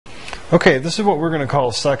Okay, this is what we're going to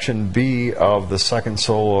call section B of the second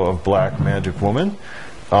solo of Black Magic Woman.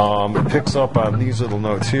 It picks up on these little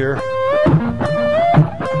notes here.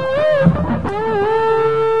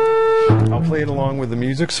 I'll play it along with the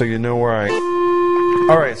music so you know where I...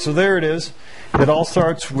 Alright, so there it is. It all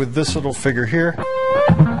starts with this little figure here.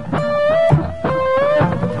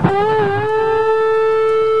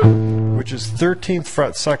 Which is 13th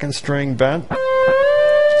fret, 2nd string bent.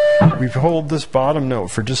 We hold this bottom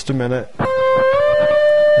note for just a minute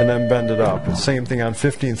and then bend it up. The same thing on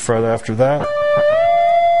 15th fret after that.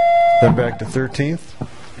 Then back to 13th.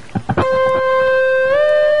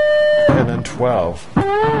 And then 12.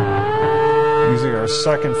 Using our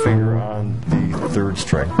second finger on the 3rd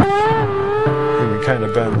string. And we kind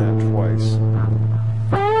of bend that twice.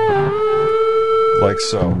 Like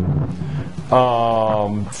so.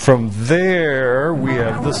 From there, we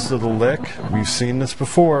have this little lick. We've seen this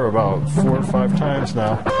before about 4 or 5 times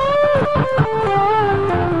now.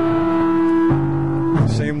 The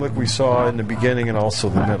same lick we saw in the beginning and also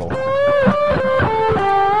the middle.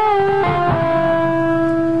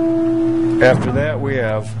 After that, we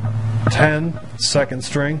have 10, 2nd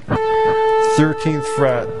string, 13th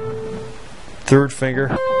fret, 3rd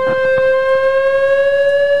finger.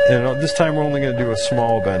 And this time we're only going to do a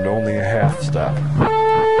small bend, only a half step.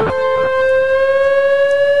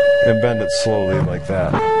 And bend it slowly like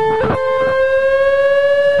that.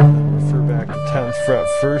 And then refer back to 10th fret,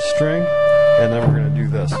 1st string, and then we're going to do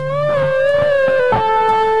this.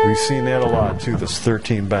 We've seen that a lot too, this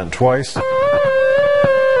 13 bent twice,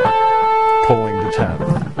 pulling to 10th.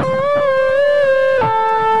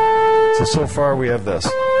 So far we have this.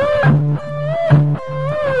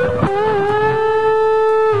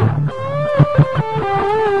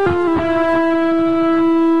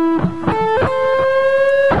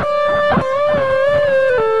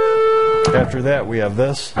 After that we have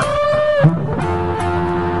this,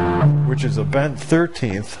 which is a bent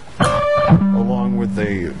 13th along with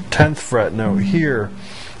the 10th fret note here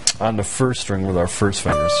on the 1st string with our 1st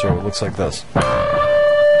finger. So it looks like this.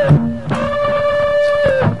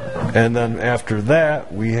 And then after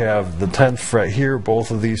that we have the 10th fret here,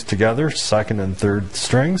 both of these together, 2nd and 3rd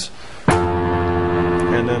strings.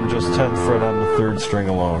 And then just 10th fret on the 3rd string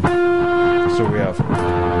alone. So we have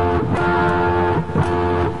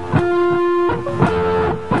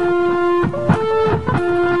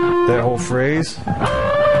that whole phrase.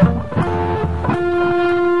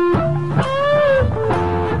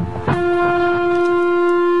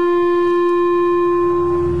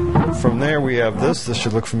 From there we have this. This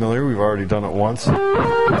should look familiar. We've already done it once.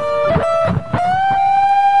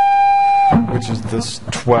 Which is this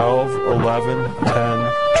 12, 11,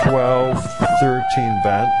 10, 12, 13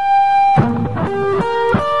 bent.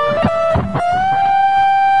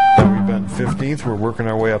 Then we bend 15th. We're working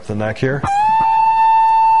our way up the neck here.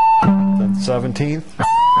 Then 17th.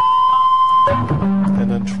 And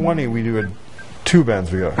then 20 we do 2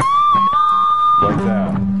 bends. We go like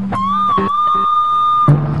that.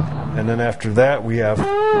 And then after that we have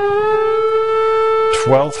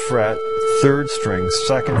 12th fret, 3rd string,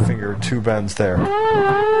 2nd finger, 2 bends there.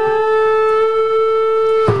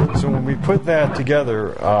 So when we put that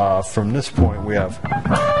together from this point we have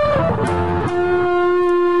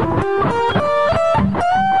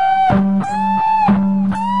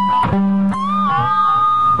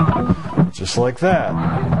just like that.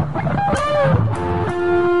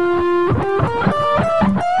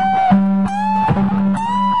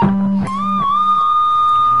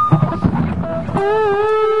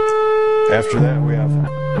 After that we have,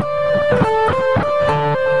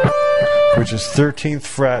 which is 13th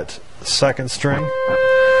fret, 2nd string,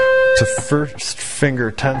 to 1st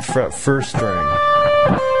finger, 10th fret, 1st string.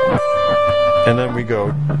 And then we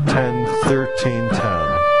go 10, 13,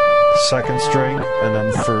 10. 2nd string, and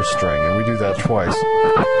then 1st string. And we do that twice.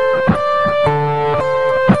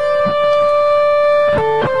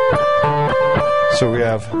 So we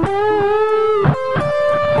have...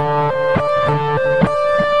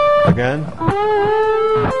 Again.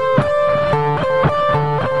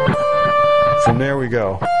 From there we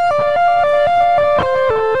go.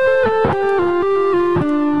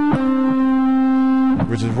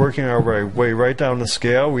 Which is working our way right down the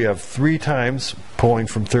scale. We have 3 times pulling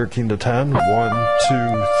from 13 to 10. 1,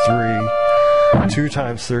 2, 3. 2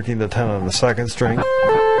 times 13 to 10 on the 2nd string.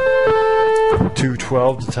 2,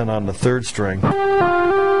 12 to 10 on the 3rd string.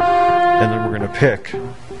 And then we're going to pick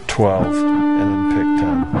 12 and then pick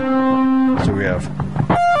 10. So we have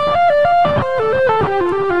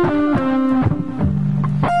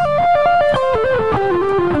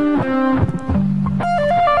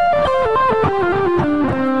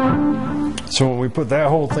So when we put that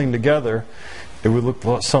whole thing together, it would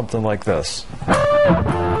look something like this.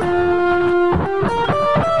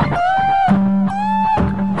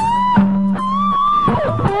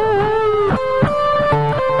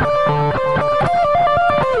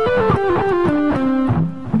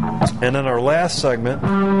 And then our last segment,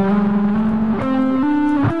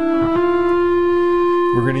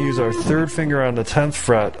 we're going to use our third finger on the 10th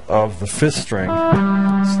fret of the 5th string,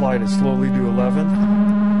 slide it slowly to 11th,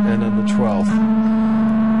 and then the 12th.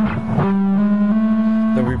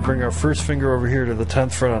 Then we bring our first finger over here to the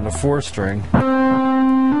 10th fret on the 4th string,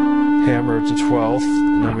 hammer it to 12th,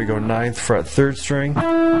 and then we go 9th fret 3rd string,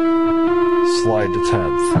 slide to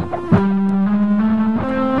 10th.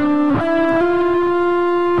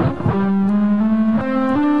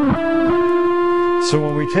 So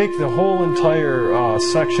when we take the whole entire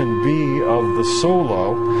section B of the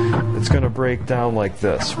solo, it's going to break down like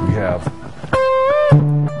this. We have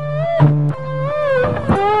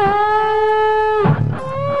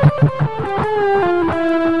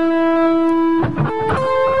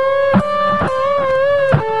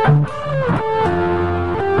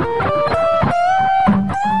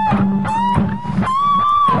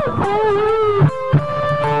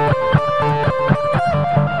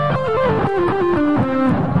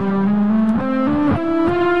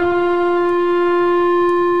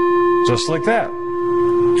just like that.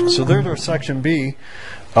 So there's our section B.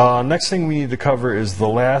 Next thing we need to cover is the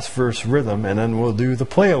last verse rhythm, and then we'll do the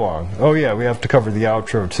play along. Oh yeah, we have to cover the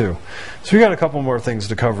outro too. So we got a couple more things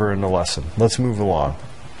to cover in the lesson. Let's move along.